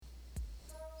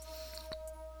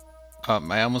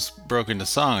I almost broke into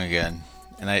song again,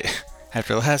 and I,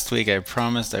 after last week, I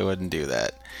promised I wouldn't do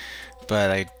that,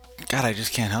 but God, I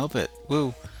just can't help it.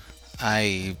 Woo!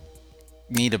 I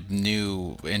need a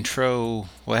new intro.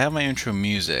 Well, I have my intro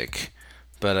music,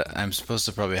 but I'm supposed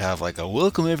to probably have like a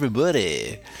welcome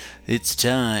everybody. It's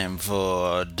time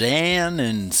for Dan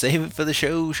and Save It for the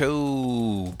Show,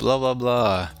 blah blah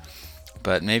blah.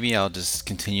 But maybe I'll just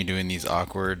continue doing these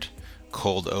awkward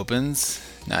cold opens.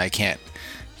 Now I can't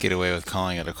get away with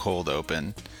calling it a cold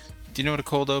open. Do you know what a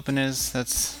cold open is?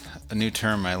 That's a new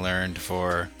term I learned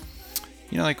for,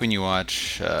 like when you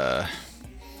watch, I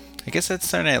guess that's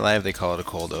Saturday Night Live, they call it a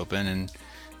cold open, and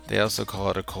they also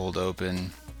call it a cold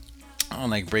open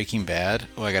on like Breaking Bad.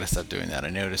 Oh, I gotta stop doing that. I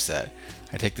noticed that.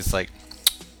 I take this make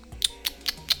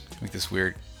this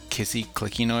weird kissy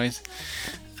clicky noise.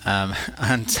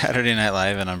 On Saturday Night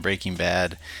Live and on Breaking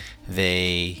Bad,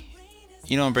 they,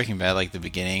 on Breaking Bad, like the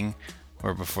beginning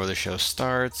or before the show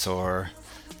starts, or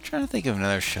I'm trying to think of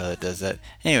another show that does that.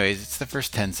 Anyways, it's the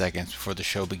first 10 seconds before the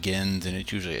show begins, and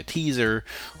it's usually a teaser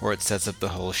or it sets up the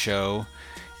whole show.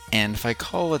 And if I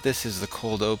call what this is the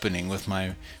cold opening with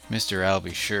my Mr.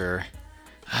 Albie Sure,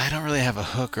 I don't really have a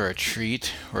hook or a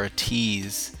treat or a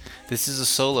tease. This is a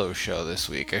solo show this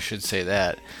week, I should say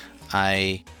that.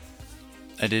 I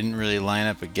didn't really line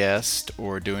up a guest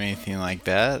or do anything like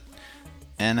that.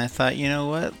 And I thought, you know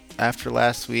what? After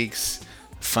last week's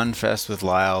Fun Fest with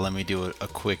Lyle, let me do a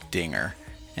quick dinger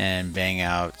and bang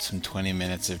out some 20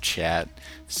 minutes of chat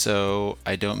so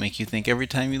I don't make you think every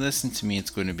time you listen to me it's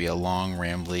going to be a long,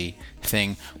 rambly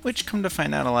thing, which, come to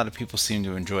find out, a lot of people seem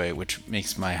to enjoy, which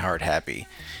makes my heart happy.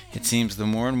 It seems the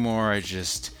more and more I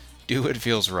just do what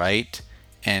feels right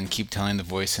and keep telling the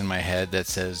voice in my head that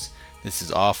says, this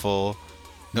is awful,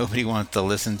 nobody wants to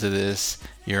listen to this,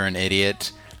 you're an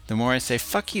idiot, the more I say,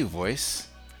 fuck you, voice.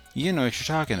 You know what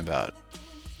you're talking about.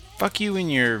 Fuck you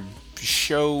and your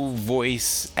show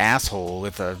voice asshole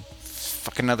with a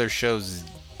fucking other show's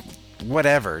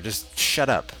whatever. Just shut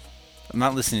up. I'm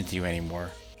not listening to you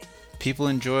anymore. People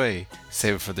enjoy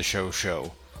Save It for the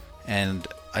Show. And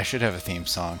I should have a theme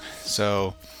song.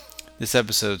 So this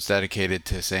episode's dedicated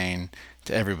to saying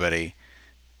to everybody,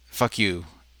 fuck you.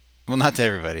 Well, not to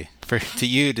everybody. To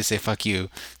you to say fuck you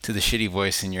to the shitty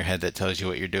voice in your head that tells you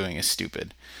what you're doing is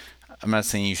stupid. I'm not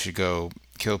saying you should go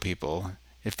kill people.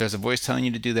 If there's a voice telling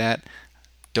you to do that,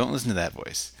 don't listen to that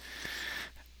voice.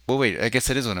 Well, wait, I guess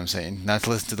that is what I'm saying. Not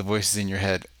to listen to the voices in your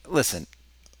head. Listen,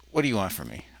 what do you want from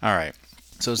me? All right.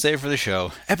 So save for the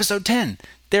show. Episode 10.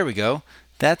 There we go.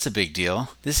 That's a big deal.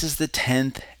 This is the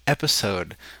 10th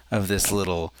episode of this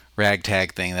little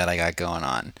ragtag thing that I got going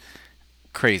on.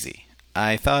 Crazy.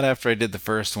 I thought after I did the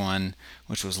first one,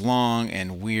 which was long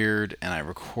and weird, and I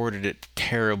recorded it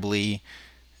terribly,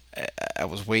 I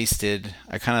was wasted.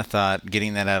 I kind of thought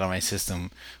getting that out of my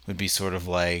system would be sort of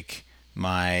like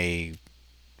my.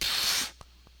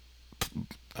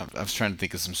 I was trying to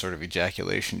think of some sort of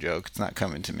ejaculation joke. It's not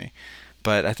coming to me.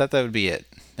 But I thought that would be it.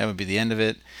 That would be the end of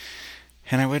it.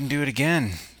 And I wouldn't do it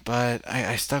again. But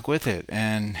I stuck with it.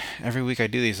 And every week I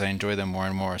do these, I enjoy them more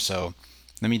and more. So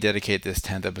let me dedicate this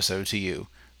 10th episode to you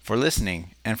for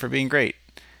listening and for being great.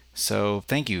 So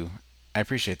thank you. I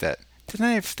appreciate that. Didn't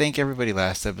I thank everybody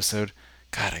last episode?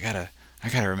 God, I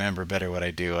gotta remember better what I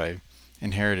do. I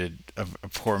inherited a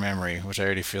poor memory, which I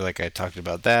already feel like I talked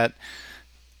about that.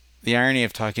 The irony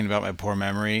of talking about my poor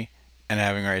memory and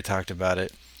having already talked about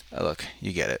it. Look,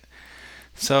 you get it.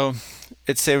 So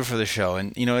it's Save It for the Show,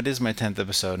 and it is my 10th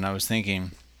episode, and I was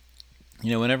thinking,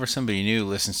 whenever somebody new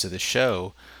listens to the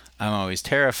show, I'm always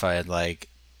terrified. Like,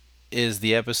 is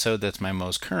the episode that's my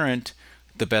most current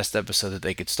the best episode that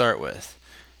they could start with?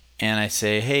 And I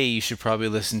say, hey, you should probably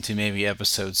listen to maybe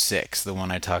episode 6, the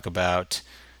one I talk about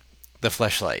the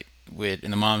fleshlight in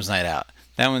the mom's night out.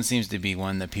 That one seems to be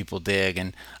one that people dig,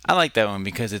 and I like that one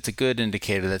because it's a good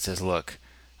indicator that says, look,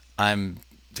 I'm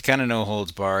kind of no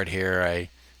holds barred here.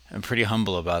 I'm pretty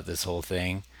humble about this whole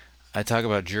thing. I talk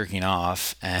about jerking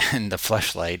off and the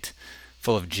fleshlight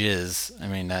full of jizz. I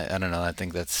mean, I don't know. I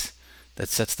think that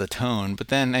sets the tone. But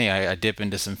then, hey, I dip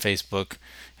into some Facebook,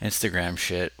 Instagram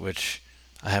shit, which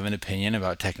I have an opinion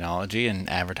about technology and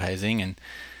advertising and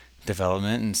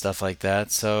development and stuff like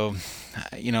that. So,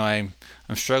 I'm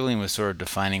struggling with sort of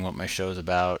defining what my show is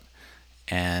about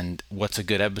and what's a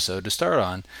good episode to start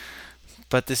on.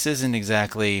 But this isn't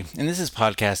exactly, and this is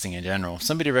podcasting in general.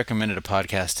 Somebody recommended a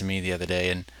podcast to me the other day,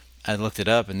 and I looked it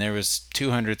up, and there was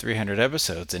 200, 300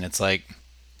 episodes, and it's like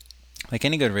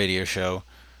any good radio show,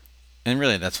 and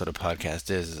really that's what a podcast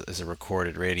is a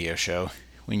recorded radio show.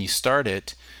 When you start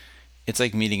it, it's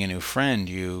like meeting a new friend.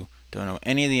 You don't know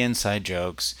any of the inside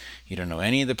jokes. You don't know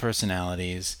any of the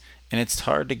personalities. and it's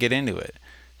hard to get into it.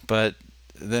 But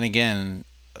then again,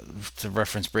 to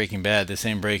reference Breaking Bad, this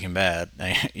ain't Breaking Bad.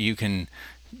 You can,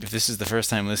 if this is the first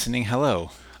time listening,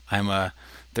 hello. I'm a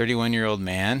 31-year-old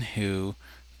man who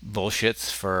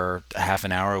bullshits for a half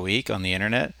an hour a week on the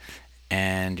internet,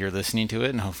 and you're listening to it,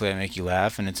 and hopefully I make you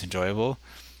laugh and it's enjoyable.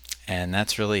 And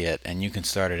that's really it. And you can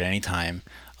start at any time.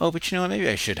 Oh, but you know what? Maybe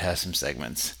I should have some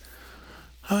segments.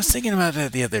 I was thinking about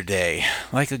that the other day,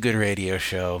 like a good radio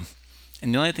show.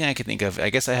 And the only thing I could think of, I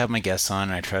guess I have my guests on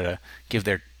and I try to give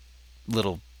their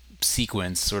little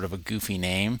sequence sort of a goofy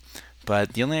name.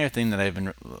 But the only other thing that I've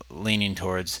been leaning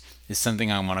towards is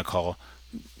something I want to call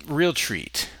Real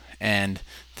Treat. And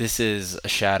this is a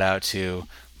shout out to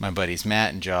my buddies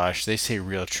Matt and Josh. They say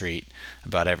Real Treat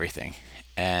about everything.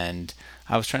 And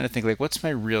I was trying to think, like, what's my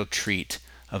real treat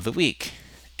of the week?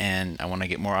 And I want to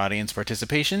get more audience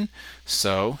participation.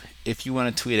 So if you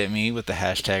want to tweet at me with the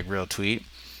hashtag real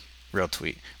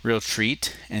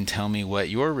treat, and tell me what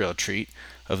your real treat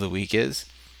of the week is,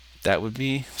 that would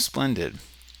be splendid.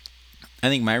 I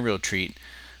think my real treat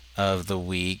of the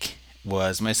week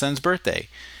was my son's birthday.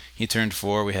 He turned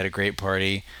 4. We had a great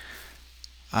party.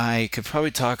 I could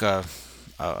probably talk a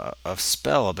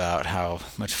spell about how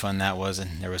much fun that was,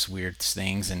 and there was weird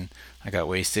things, and I got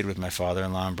wasted with my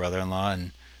father-in-law and brother-in-law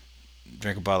and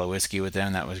drank a bottle of whiskey with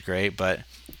them. That was great, but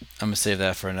I'm gonna save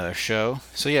that for another show.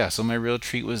 So yeah, so my real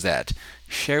treat was that.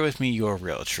 Share with me your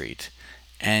real treat.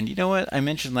 And you know what? I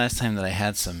mentioned last time that I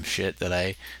had some shit that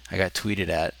I got tweeted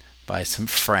at by some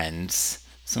friends,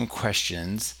 some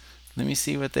questions. Let me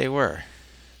see what they were.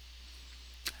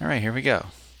 All right, here we go.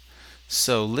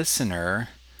 So listener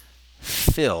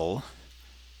Phil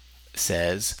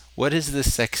says, "What is the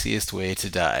sexiest way to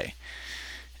die?"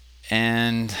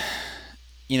 And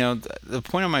you know, the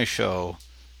point of my show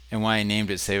and why I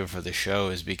named it Save It for the Show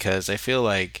is because I feel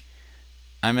like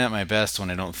I'm at my best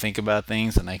when I don't think about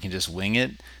things and I can just wing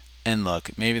it. And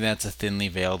look, maybe that's a thinly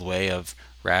veiled way of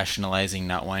rationalizing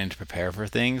not wanting to prepare for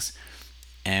things.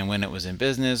 And when it was in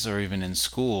business or even in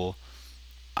school,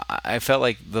 I felt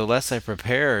like the less I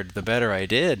prepared, the better I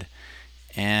did.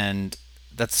 And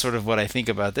that's sort of what I think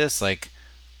about this. Like,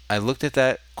 I looked at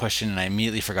that question and I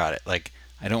immediately forgot it. Like,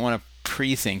 I don't want to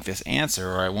pre-think this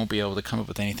answer or I won't be able to come up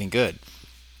with anything good.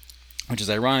 Which is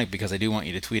ironic because I do want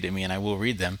you to tweet at me and I will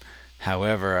read them.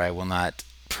 However, I will not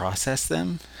process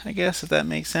them, I guess, if that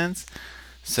makes sense.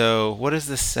 So, what is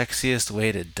the sexiest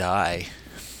way to die?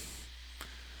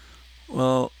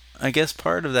 Well, I guess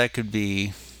part of that could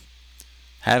be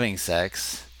having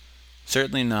sex.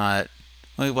 Certainly not.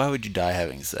 Well, why would you die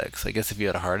having sex? I guess if you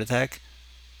had a heart attack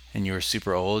and you were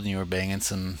super old and you were banging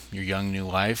your young new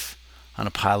wife on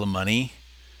a pile of money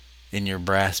in your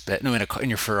brass bed, no, in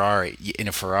your Ferrari, in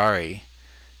a Ferrari.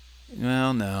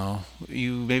 Well, no,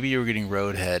 maybe you were getting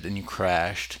roadhead and you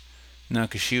crashed. No,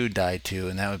 because she would die too,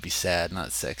 and that would be sad,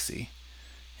 not sexy.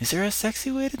 Is there a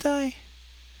sexy way to die?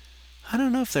 I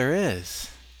don't know if there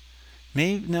is.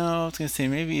 Maybe no. I was gonna say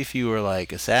maybe if you were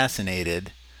like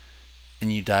assassinated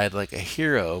and you died like a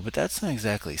hero, but that's not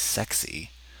exactly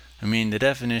sexy. I mean, the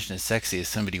definition of sexy is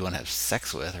somebody you want to have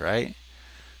sex with, right?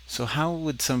 So how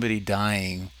would somebody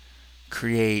dying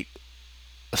create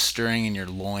a stirring in your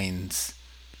loins?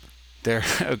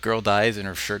 A girl dies and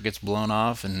her shirt gets blown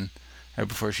off, and right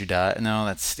before she died. No,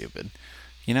 that's stupid.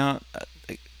 You know,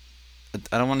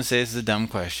 I don't want to say this is a dumb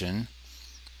question.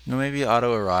 No, maybe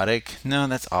autoerotic. No,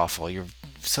 that's awful. You're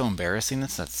so embarrassing.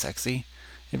 That's not sexy.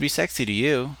 It'd be sexy to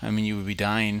you. I mean, you would be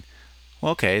dying.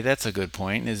 Well, okay, that's a good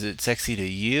point. Is it sexy to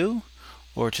you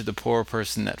or to the poor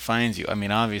person that finds you? I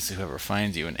mean, obviously, whoever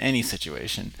finds you in any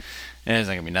situation, there's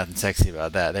not going to be nothing sexy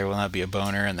about that. There will not be a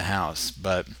boner in the house.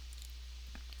 But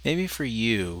maybe for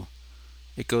you,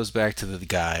 it goes back to the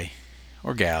guy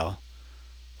or gal.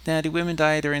 Now, do women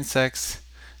die during sex?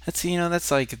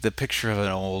 That's like the picture of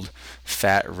an old,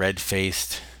 fat,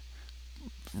 red-faced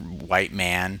white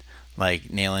man,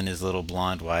 like nailing his little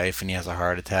blonde wife, and he has a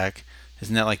heart attack.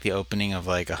 Isn't that like the opening of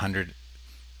like 100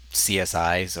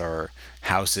 CSIs or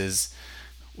houses?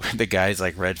 The guy's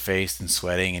like red-faced and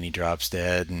sweating, and he drops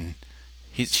dead, and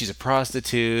she's a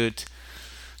prostitute.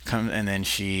 And then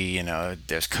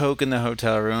there's coke in the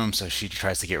hotel room, so she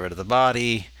tries to get rid of the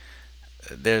body.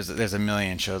 There's a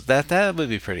million shows that would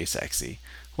be pretty sexy.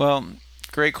 Well,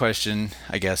 great question,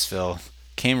 I guess, Phil.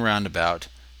 Came roundabout.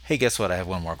 Hey, guess what? I have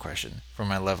one more question from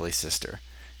my lovely sister.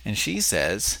 And she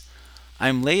says,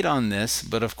 "I'm late on this,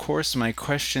 but of course my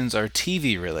questions are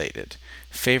TV related.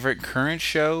 Favorite current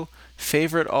show?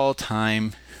 Favorite all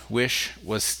time? Wish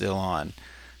was still on."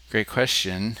 Great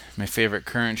question. My favorite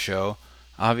current show,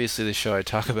 obviously the show I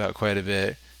talk about quite a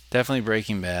bit, definitely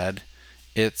Breaking Bad.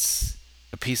 It's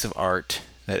a piece of art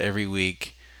that every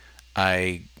week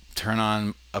I turn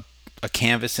on a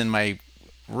canvas in my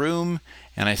room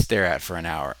and I stare at for an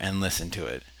hour and listen to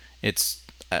it. It's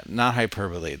not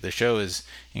hyperbole. The show is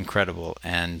incredible,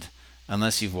 and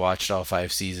unless you've watched all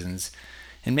 5 seasons,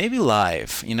 and maybe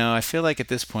live, I feel like at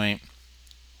this point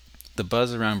the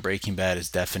buzz around Breaking Bad is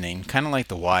deafening, kind of like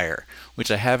The Wire,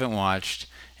 which I haven't watched,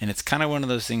 and it's kind of one of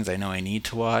those things I know I need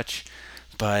to watch,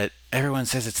 but everyone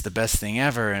says it's the best thing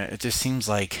ever, and it just seems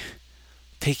like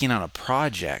taking on a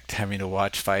project, having to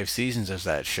watch 5 seasons of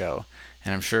that show.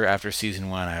 And I'm sure after season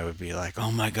one, I would be like,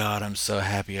 oh my God, I'm so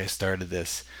happy I started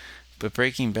this. But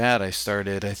Breaking Bad, I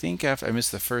started, I think after I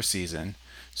missed the first season.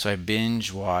 So I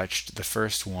binge watched the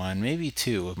first one, maybe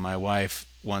two, with my wife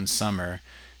one summer.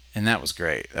 And that was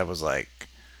great. That was like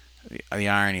the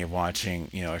irony of watching,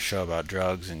 a show about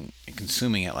drugs and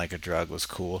consuming it like a drug was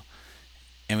cool.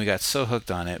 And we got so hooked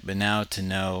on it. But now to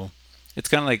know, it's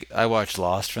kind of like I watched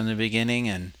Lost from the beginning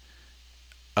and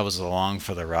I was along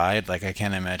for the ride. Like I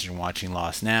can't imagine watching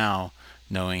Lost now,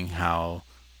 knowing how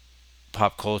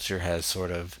pop culture has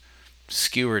sort of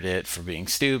skewered it for being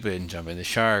stupid and jumping the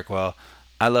shark. Well,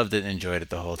 I loved it and enjoyed it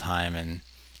the whole time, and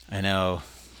I know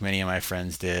many of my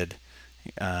friends did,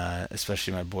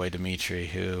 especially my boy Dimitri,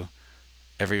 who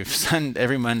every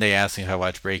Monday asks me if I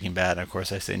watch Breaking Bad, and of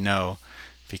course I say no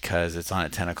because it's on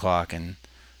at 10 o'clock, and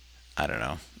I don't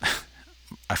know,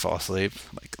 I fall asleep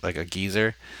like a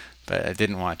geezer, but I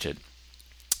didn't watch it.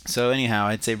 So anyhow,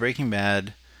 I'd say Breaking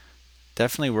Bad,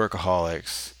 definitely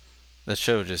Workaholics. That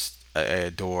show just I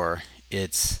adore.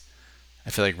 It's I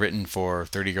feel like written for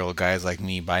 30-year-old guys like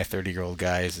me by 30-year-old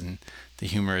guys, and the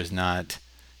humor is not,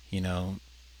 you know,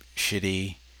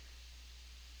 shitty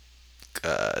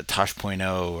Tosh Point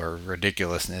oh or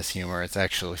ridiculousness humor. It's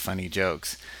actually funny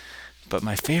jokes. But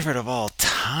my favorite of all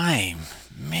time,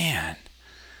 man,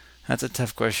 that's a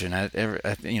tough question.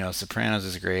 Sopranos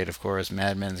is great, of course.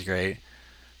 Mad Men's great.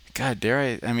 God, dare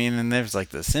I? I mean, and there's like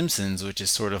The Simpsons, which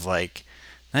is sort of like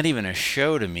not even a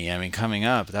show to me. I mean, coming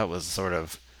up, that was sort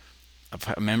of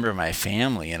a member of my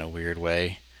family in a weird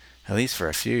way, at least for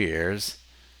a few years.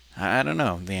 I don't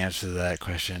know the answer to that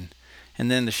question.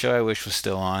 And then the show I wish was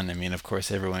still on. I mean, of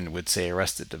course, everyone would say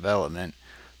Arrested Development,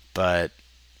 but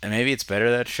maybe it's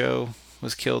better that show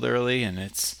was killed early and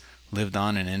it's lived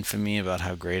on in infamy about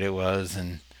how great it was.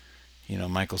 And,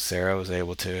 Michael Cera was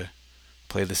able to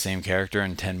play the same character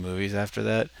in 10 movies after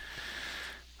that.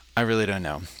 I really don't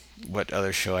know what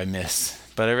other show I miss,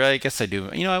 but I guess I do.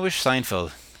 I wish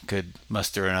Seinfeld could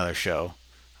muster another show.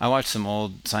 I watched some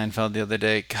old Seinfeld the other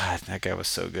day. God, that guy was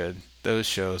so good. Those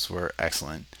shows were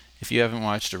excellent. If you haven't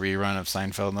watched a rerun of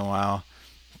Seinfeld in a while,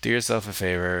 do yourself a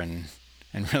favor and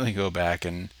really go back,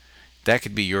 and that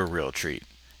could be your real treat.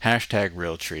 Hashtag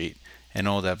real treat, an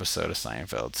old episode of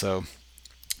Seinfeld. So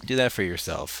do that for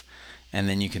yourself, and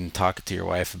then you can talk to your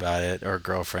wife about it, or a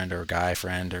girlfriend, or a guy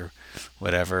friend, or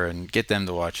whatever, and get them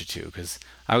to watch it too, because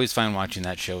I always find watching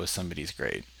that show with somebody's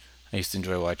great. I used to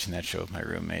enjoy watching that show with my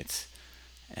roommates,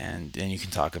 and then you can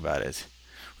talk about it,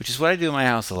 which is what I do in my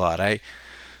house a lot.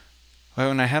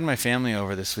 When I had my family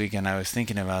over this weekend, I was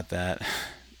thinking about that.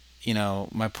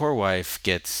 My poor wife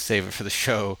gets Save It for the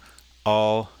Show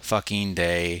all fucking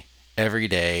day, every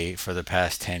day for the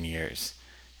past 10 years.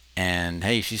 And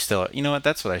hey, she's still, you know what,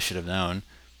 that's what I should have known.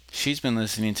 She's been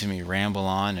listening to me ramble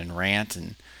on and rant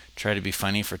and try to be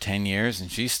funny for 10 years,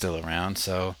 and she's still around.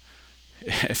 So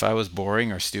if I was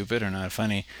boring or stupid or not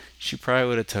funny, she probably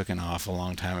would have taken off a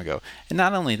long time ago. And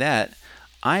not only that,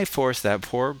 I forced that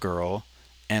poor girl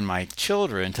and my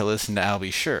children to listen to Al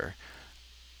B. Sure.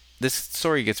 This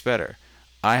story gets better.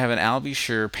 I have an Al B.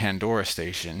 Sure Pandora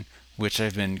station, which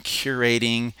I've been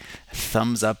curating,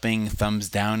 thumbs upping, thumbs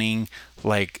downing,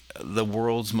 like the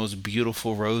world's most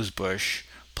beautiful rose bush,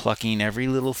 plucking every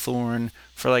little thorn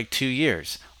for like 2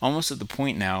 years. Almost at the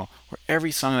point now where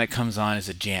every song that comes on is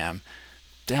a jam.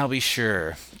 I'll be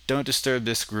sure. Don't disturb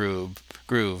this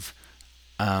groove.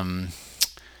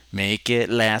 Make it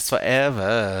last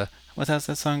forever. What does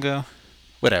that song go?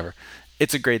 Whatever.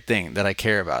 It's a great thing that I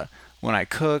care about. When I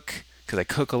cook, because I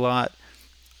cook a lot,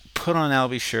 put on Al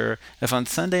B. Sure. If on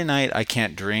Sunday night I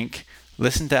can't drink,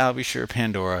 listen to Al B. Sure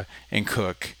Pandora and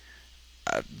cook.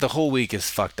 The whole week is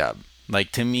fucked up.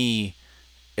 Like, to me,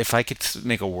 if I could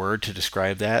make a word to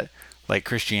describe that, like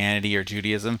Christianity or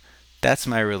Judaism, that's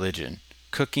my religion.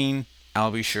 Cooking,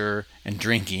 Al B. Sure, and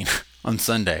drinking on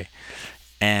Sunday.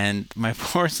 And my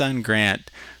poor son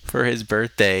Grant, for his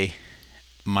birthday,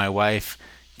 my wife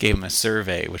gave him a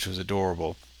survey, which was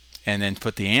adorable, and then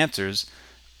put the answers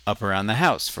up around the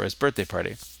house for his birthday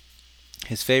party.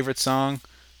 His favorite song,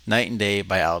 Night and Day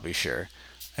by Al B. Sure.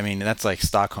 I mean, that's like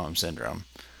Stockholm Syndrome.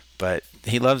 but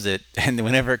he loves it. And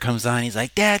whenever it comes on, he's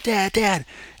like, Dad, Dad, Dad,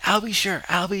 I'll be sure,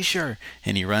 I'll be sure.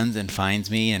 And he runs and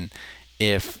finds me. And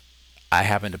if I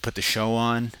happen to put the show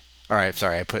on, or I'm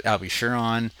sorry, I put I'll Be Sure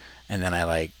on, and then I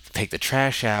like take the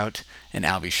trash out, and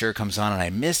I'll Be Sure comes on, and I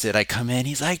miss it. I come in,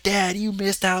 he's like, Dad, you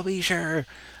missed I'll Be Sure.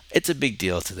 It's a big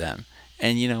deal to them.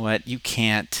 And you know what? You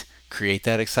can't create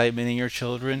that excitement in your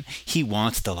children. He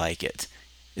wants to like it.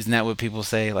 Isn't that what people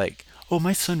say? Like, oh,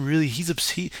 my son really,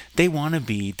 they want to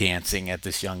be dancing at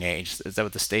this young age. Is that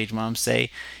what the stage moms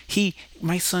say?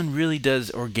 My son really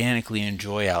does organically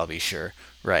enjoy I'll Be Sure.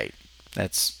 Right.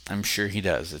 I'm sure he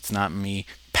does. It's not me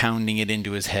pounding it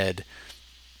into his head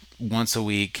once a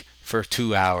week for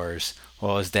 2 hours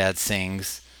while his dad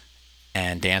sings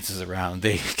and dances around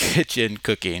the kitchen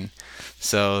cooking.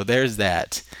 So there's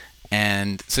that.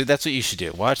 And so that's what you should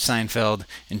do. Watch Seinfeld,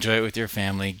 enjoy it with your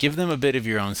family, give them a bit of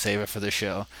your own savor for the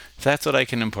show. If that's what I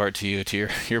can impart to you, to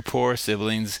your poor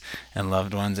siblings and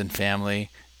loved ones and family,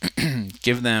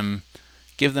 give them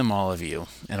all of you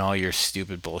and all your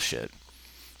stupid bullshit.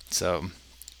 So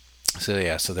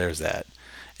there's that.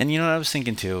 And you know what I was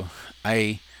thinking too?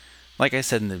 Like I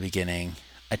said in the beginning,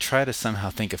 I try to somehow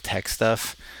think of tech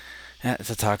stuff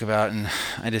to talk about, and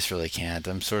I just really can't.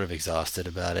 I'm sort of exhausted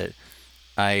about it.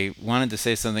 I wanted to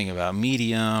say something about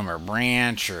Medium or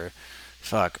Branch or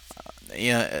fuck.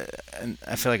 Yeah, and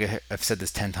I feel like I've said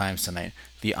this 10 times tonight.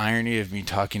 The irony of me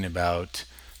talking about,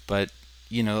 but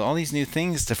all these new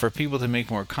things for people to make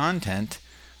more content.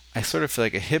 I sort of feel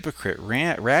like a hypocrite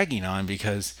ragging on,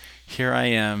 because here I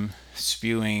am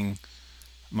spewing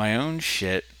my own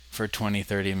shit for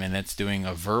 20-30 minutes doing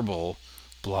a verbal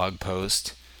blog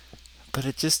post. But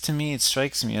to me, it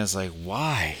strikes me as like,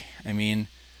 why? I mean,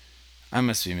 I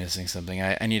must be missing something.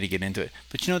 I need to get into it.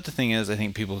 But you know what the thing is? I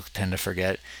think people tend to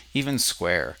forget. Even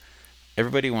Square.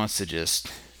 Everybody wants to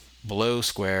just blow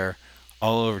Square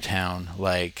all over town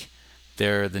like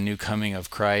they're the new coming of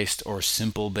Christ, or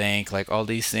Simple Bank, like all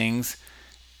these things.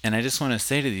 And I just want to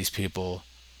say to these people,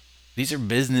 these are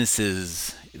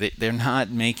businesses. They're not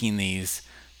making these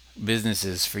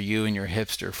businesses for you and your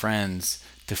hipster friends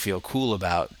to feel cool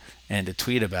about and to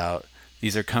tweet about.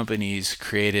 These are companies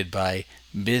created by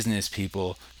business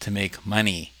people to make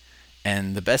money.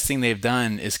 And the best thing they've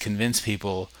done is convince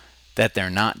people that they're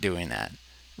not doing that,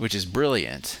 which is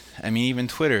brilliant. I mean, even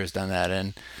Twitter has done that,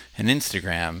 and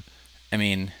Instagram. I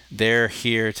mean, they're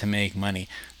here to make money.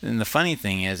 And the funny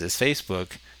thing is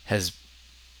Facebook has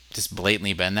just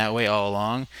blatantly been that way all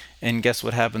along. And guess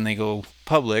what happened? They go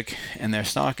public, and their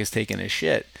stock is taking a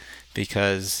shit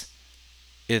because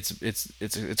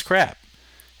it's crap.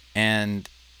 And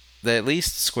at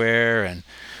least Square and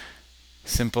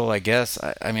Simple, I guess.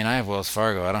 I mean, I have Wells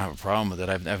Fargo. I don't have a problem with it.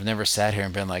 I've never sat here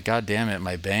and been like, God damn it,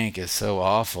 my bank is so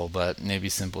awful. But maybe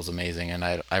Simple's amazing, and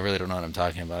I really don't know what I'm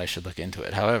talking about. I should look into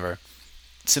it. However,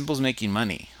 Simple's making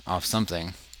money off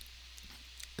something.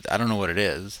 I don't know what it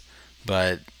is,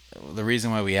 but the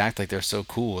reason why we act like they're so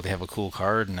cool, they have a cool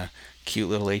card and a cute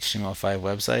little HTML5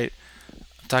 website.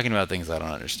 I'm talking about things I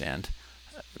don't understand.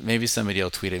 Maybe somebody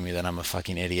will tweet at me that I'm a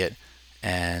fucking idiot,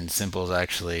 and Simple's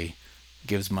actually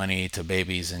gives money to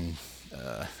babies in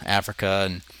Africa,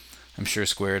 and I'm sure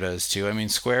Square does too. I mean,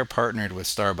 Square partnered with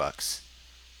Starbucks,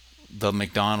 the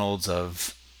McDonald's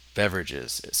of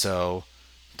beverages. So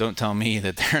don't tell me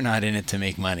that they're not in it to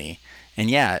make money. And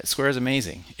yeah, Square is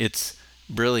amazing. It's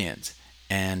brilliant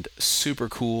and super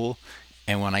cool.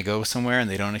 And when I go somewhere and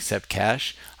they don't accept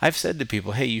cash, I've said to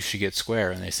people, hey, you should get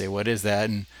Square. And they say, what is that?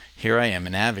 And here I am,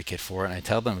 an advocate for it. And I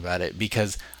tell them about it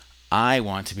because I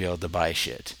want to be able to buy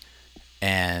shit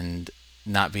and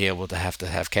not be able to have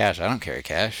cash. I don't carry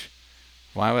cash.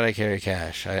 Why would I carry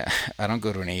cash? I don't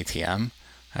go to an ATM.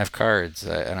 I have cards.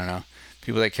 I don't know.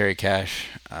 People that carry cash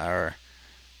are,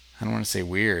 I don't want to say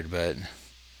weird, but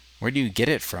where do you get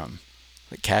it from?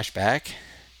 Like cash back?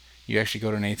 You actually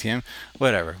go to an ATM?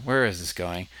 Whatever. Where is this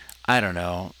going? I don't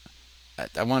know.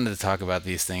 I wanted to talk about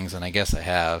these things, and I guess I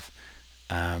have.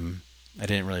 I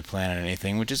didn't really plan on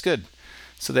anything, which is good.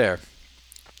 So there.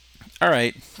 All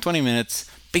right, 20 minutes.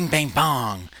 Bing, bang,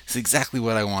 bong. It's exactly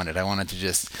what I wanted. I wanted to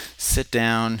just sit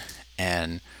down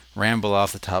and ramble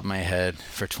off the top of my head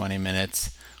for 20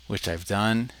 minutes, which I've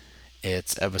done.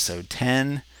 It's episode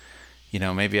 10.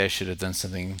 Maybe I should have done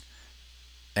something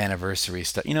anniversary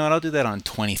stuff. You know what? I'll do that on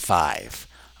 25.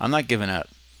 I'm not giving up.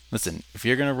 Listen, if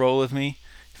you're going to roll with me,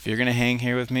 if you're going to hang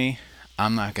here with me,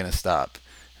 I'm not going to stop.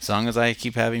 As long as I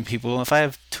keep having people, if I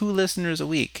have 2 listeners a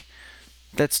week,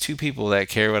 that's 2 people that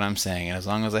care what I'm saying. And as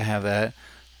long as I have that,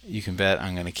 you can bet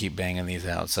I'm going to keep banging these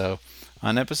out. So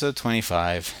on episode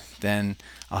 25, then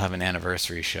I'll have an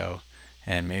anniversary show.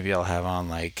 And maybe I'll have on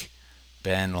like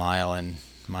Ben, Lyle, and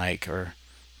Mike or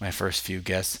my first few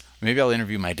guests. Maybe I'll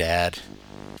interview my dad.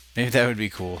 Maybe that would be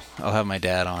cool. I'll have my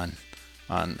dad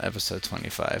on episode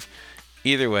 25.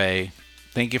 Either way,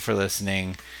 thank you for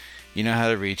listening. You know how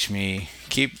to reach me.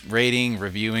 Keep rating,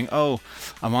 reviewing. Oh,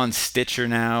 I'm on Stitcher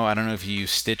now. I don't know if you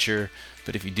use Stitcher,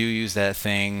 but if you do use that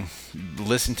thing,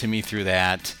 listen to me through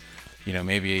that.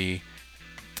 Maybe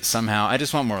somehow. I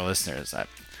just want more listeners.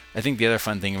 I think the other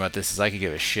fun thing about this is I could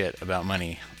give a shit about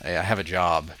money. I have a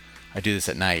job. I do this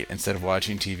at night. Instead of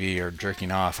watching TV or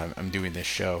jerking off, I'm doing this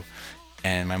show.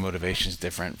 And my motivation is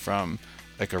different from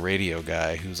like a radio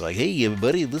guy who's like, hey,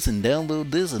 everybody, listen,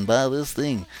 download this and buy this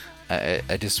thing.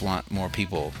 I just want more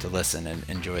people to listen and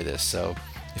enjoy this. So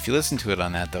if you listen to it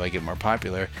on that, though, I get more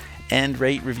popular. And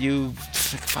rate, review,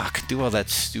 do all that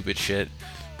stupid shit.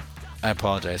 I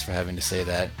apologize for having to say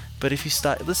that. But if you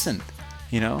listen,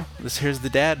 here's the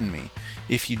dad in me.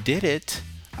 If you did it,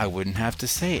 I wouldn't have to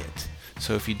say it.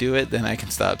 So if you do it, then I can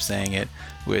stop saying it,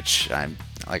 which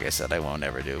like I said, I won't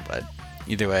ever do. But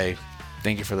either way,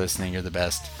 thank you for listening. You're the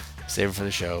best. Save it for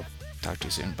the show. Talk to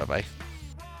you soon. Bye-bye.